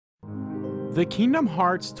The Kingdom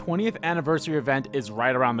Hearts 20th anniversary event is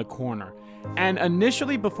right around the corner. And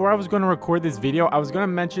initially, before I was going to record this video, I was going to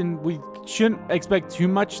mention we shouldn't expect too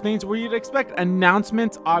much things. We'd expect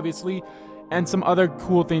announcements, obviously, and some other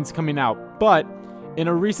cool things coming out. But in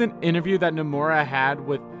a recent interview that Nomura had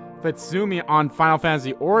with Fetsumi on Final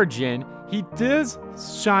Fantasy Origin, he does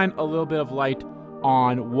shine a little bit of light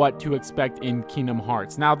on what to expect in Kingdom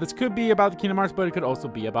Hearts. Now, this could be about the Kingdom Hearts, but it could also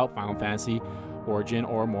be about Final Fantasy Origin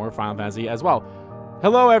or more Final Fantasy as well.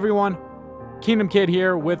 Hello everyone, Kingdom Kid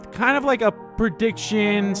here with kind of like a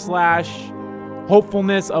prediction slash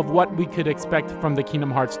hopefulness of what we could expect from the Kingdom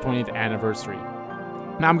Hearts 20th anniversary.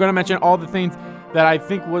 Now I'm going to mention all the things that I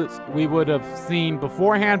think we would have seen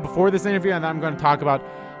beforehand, before this interview, and then I'm going to talk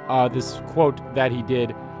about this quote that he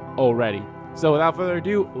did already. So without further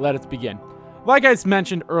ado, let us begin. Like I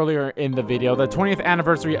mentioned earlier in the video, the 20th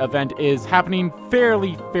anniversary event is happening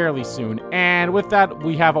fairly soon, and with that,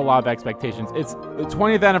 we have a lot of expectations. It's the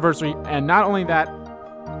 20th anniversary, and not only that,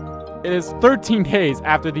 it is 13 days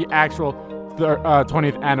after the actual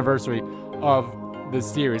 20th anniversary of the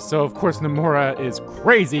series. So, of course, Nomura is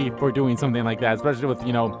crazy for doing something like that, especially with,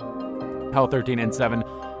 you know, how 13 and 7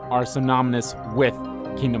 are synonymous with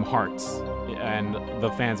Kingdom Hearts, and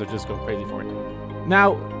the fans are just go crazy for it.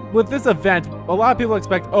 Now, with this event, a lot of people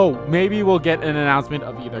expect, oh, maybe we'll get an announcement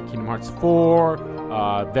of either Kingdom Hearts 4,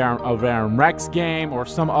 a Verum Rex game, or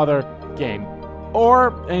some other game,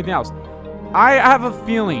 or anything else. I have a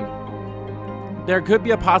feeling there could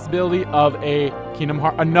be a possibility of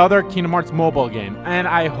another Kingdom Hearts mobile game, and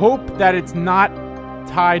I hope that it's not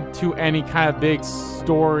tied to any kind of big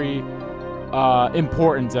story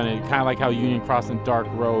importance in it, kind of like how Union Cross and Dark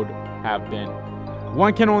Road have been.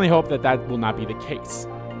 One can only hope that that will not be the case.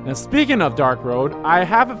 Now, speaking of Dark Road, I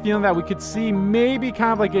have a feeling that we could see maybe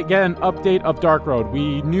kind of like get an update of Dark Road.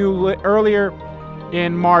 We knew earlier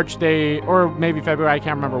in March, or maybe February, I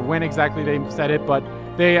can't remember when exactly they said it, but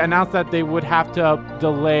they announced that they would have to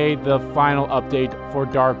delay the final update for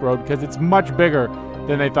Dark Road because it's much bigger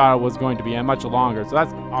than they thought it was going to be and much longer. So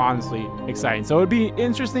that's honestly exciting. So it'd be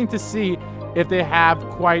interesting to see if they have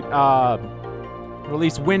quite a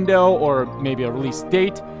release window or maybe a release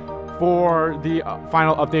date for the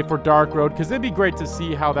final update for Dark Road, because it'd be great to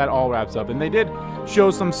see how that all wraps up. And they did show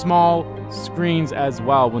some small screens as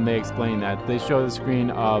well when they explained that. They showed a screen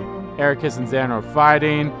of Ericus and Xehanort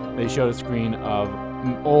fighting. They showed a screen of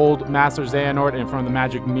old Master Xehanort in front of the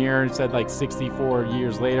magic mirror. It said like 64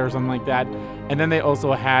 years later or something like that. And then they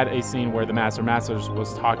also had a scene where the Masters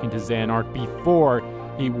was talking to Xehanort before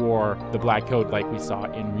he wore the black coat like we saw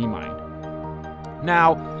in Remind.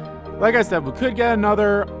 Now, like I said, we could get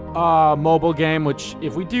another mobile game, which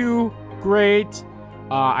if we do, great.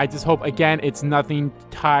 I just hope, again, it's nothing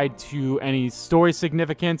tied to any story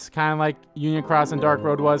significance, kind of like Union Cross and Dark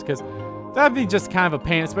Road was, because that'd be just kind of a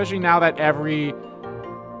pain, especially now that every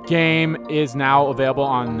game is now available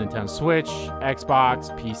on Nintendo Switch, Xbox,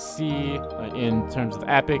 PC, in terms of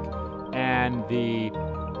Epic, and the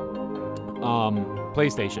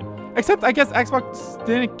PlayStation. Except, I guess Xbox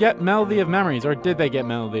didn't get Melody of Memories, or did they get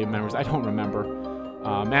Melody of Memories? I don't remember.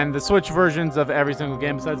 And the Switch versions of every single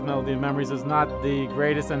game besides Melody of Memories is not the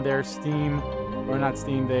greatest, and they're Steam, or not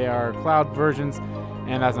Steam, they are cloud versions,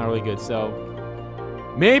 and that's not really good. So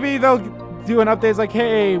maybe they'll do an update like,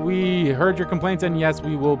 hey, we heard your complaints, and yes,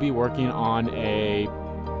 we will be working on a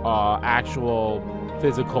actual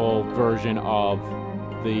physical version of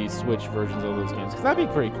the Switch versions of those games, because that'd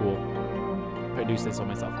be pretty cool, if I do say so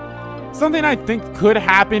myself. Something I think could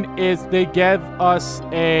happen is they give us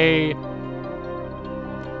a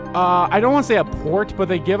I don't want to say a port, but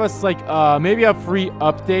they give us like maybe a free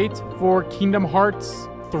update for Kingdom Hearts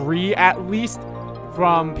 3 at least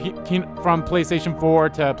from PlayStation 4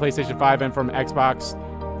 to PlayStation 5 and from Xbox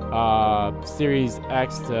Series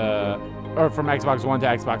X or from Xbox One to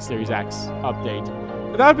Xbox Series X update.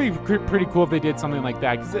 But that would be pretty cool if they did something like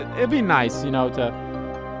that, because it'd be nice, you know,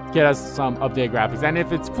 to get us some updated graphics. And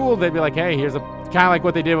if it's cool, they'd be like, hey, here's a kind of like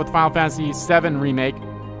what they did with Final Fantasy VII Remake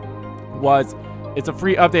was. It's a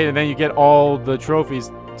free update, and then you get all the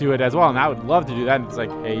trophies to it as well. And I would love to do that. And it's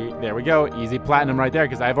like, hey, there we go. Easy platinum right there,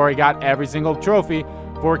 because I've already got every single trophy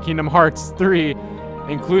for Kingdom Hearts 3,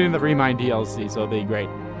 including the Remind DLC. So it'd be great.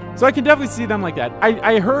 So I can definitely see them like that.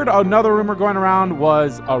 I heard another rumor going around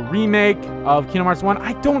was a remake of Kingdom Hearts 1.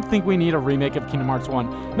 I don't think we need a remake of Kingdom Hearts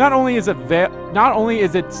 1. Not only is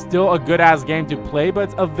it still a good-ass game to play, but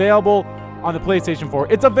it's available on the PlayStation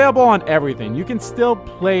 4. It's available on everything. You can still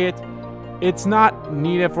play it. It's not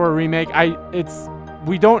needed for a remake.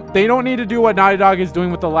 They don't need to do what Naughty Dog is doing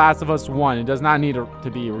with The Last of Us 1. It does not need to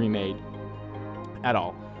be remade at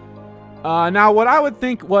all. Now, what I would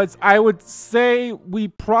think was, I would say we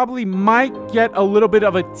probably might get a little bit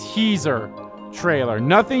of a teaser trailer.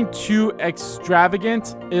 Nothing too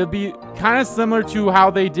extravagant. It'll be kind of similar to how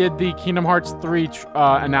they did the Kingdom Hearts 3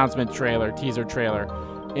 announcement trailer, teaser trailer,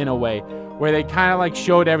 in a way, where they kind of like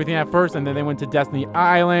showed everything at first, and then they went to Destiny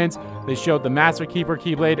Islands. They showed the Master Keeper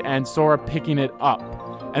Keyblade and Sora picking it up.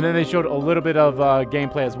 And then they showed a little bit of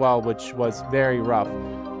gameplay as well, which was very rough.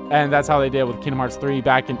 And that's how they did with Kingdom Hearts 3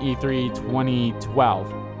 back in E3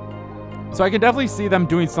 2012. So I can definitely see them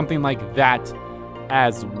doing something like that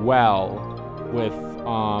as well with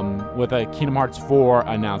a Kingdom Hearts 4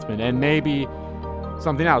 announcement, and maybe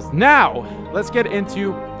something else. Now, let's get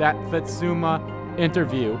into that Fetsuma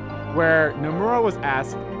interview where Nomura was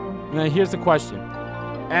asked, and then here's the question.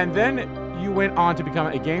 And then you went on to become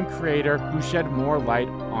a game creator who shed more light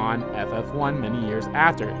on FF1 many years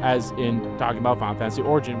after, as in talking about Final Fantasy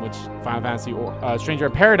Origin, which Final Fantasy Stranger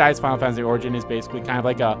of Paradise Final Fantasy Origin is basically kind of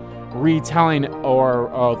like a retelling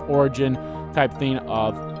of Origin type thing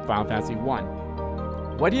of Final Fantasy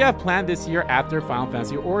 1. What do you have planned this year after Final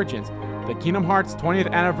Fantasy Origins? The Kingdom Hearts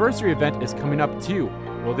 20th anniversary event is coming up too.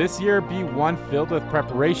 Will this year be one filled with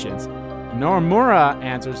preparations? Nomura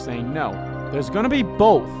answers saying no. There's going to be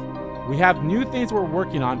both. We have new things we're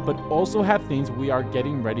working on, but also have things we are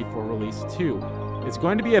getting ready for release too. It's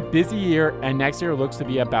going to be a busy year, and next year looks to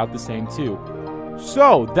be about the same too.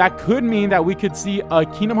 So that could mean that we could see a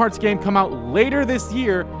Kingdom Hearts game come out later this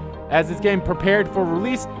year as it's getting prepared for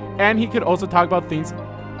release, and he could also talk about things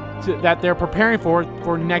that they're preparing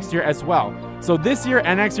for next year as well. So this year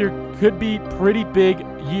and next year could be pretty big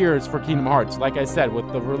years for Kingdom Hearts, like I said, with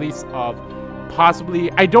the release of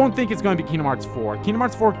possibly, I don't think it's going to be Kingdom Hearts 4. Kingdom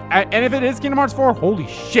Hearts 4, and if it is Kingdom Hearts 4, holy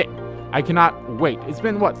shit, I cannot wait. It's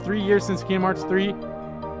been, what, 3 years since Kingdom Hearts 3?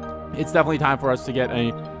 It's definitely time for us to get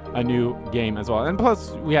a new game as well. And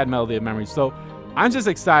plus, we had Melody of Memories. So I'm just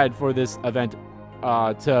excited for this event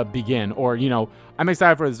to begin, or, you know, I'm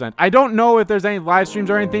excited for this event. I don't know if there's any live streams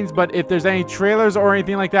or anything, but if there's any trailers or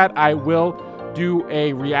anything like that, I will do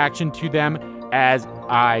a reaction to them as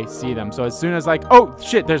I see them. So as soon as, like, oh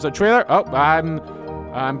shit, there's a trailer, oh,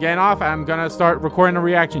 I'm getting off, I'm gonna start recording a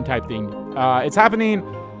reaction type thing. It's happening,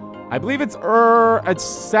 I believe it's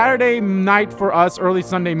Saturday night for us, early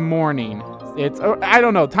Sunday morning. It's I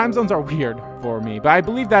don't know, time zones are weird for me, but I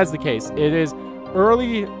believe that's the case. It is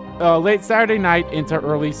late Saturday night into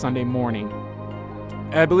early Sunday morning.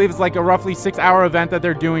 And I believe it's like a roughly 6-hour event that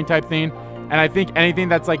they're doing type thing, and I think anything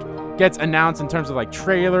that's like gets announced in terms of like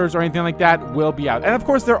trailers or anything like that will be out. And of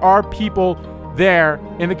course, there are people there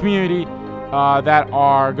in the community that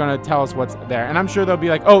are gonna tell us what's there, and I'm sure they'll be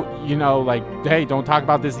like, oh, you know, like, hey, don't talk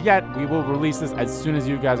about this yet, we will release this as soon as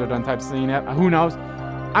you guys are done type seeing it. Who knows?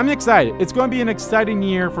 I'm excited. It's going to be an exciting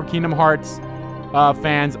year for Kingdom Hearts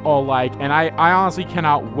fans alike, and I honestly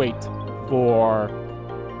cannot wait for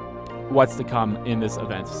what's to come in this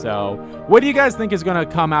event. So what do you guys think is going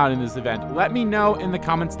to come out in this event? Let me know in the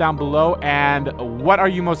comments down below. And what are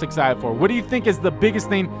you most excited for? What do you think is the biggest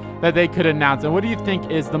thing that they could announce, and what do you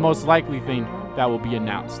think is the most likely thing that will be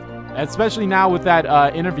announced, especially now with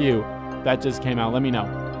that interview that just came out? Let me know.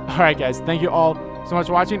 All right, guys, thank you all so much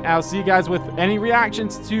for watching. I'll see you guys with any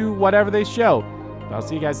reactions to whatever they show. I'll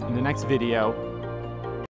see you guys in the next video.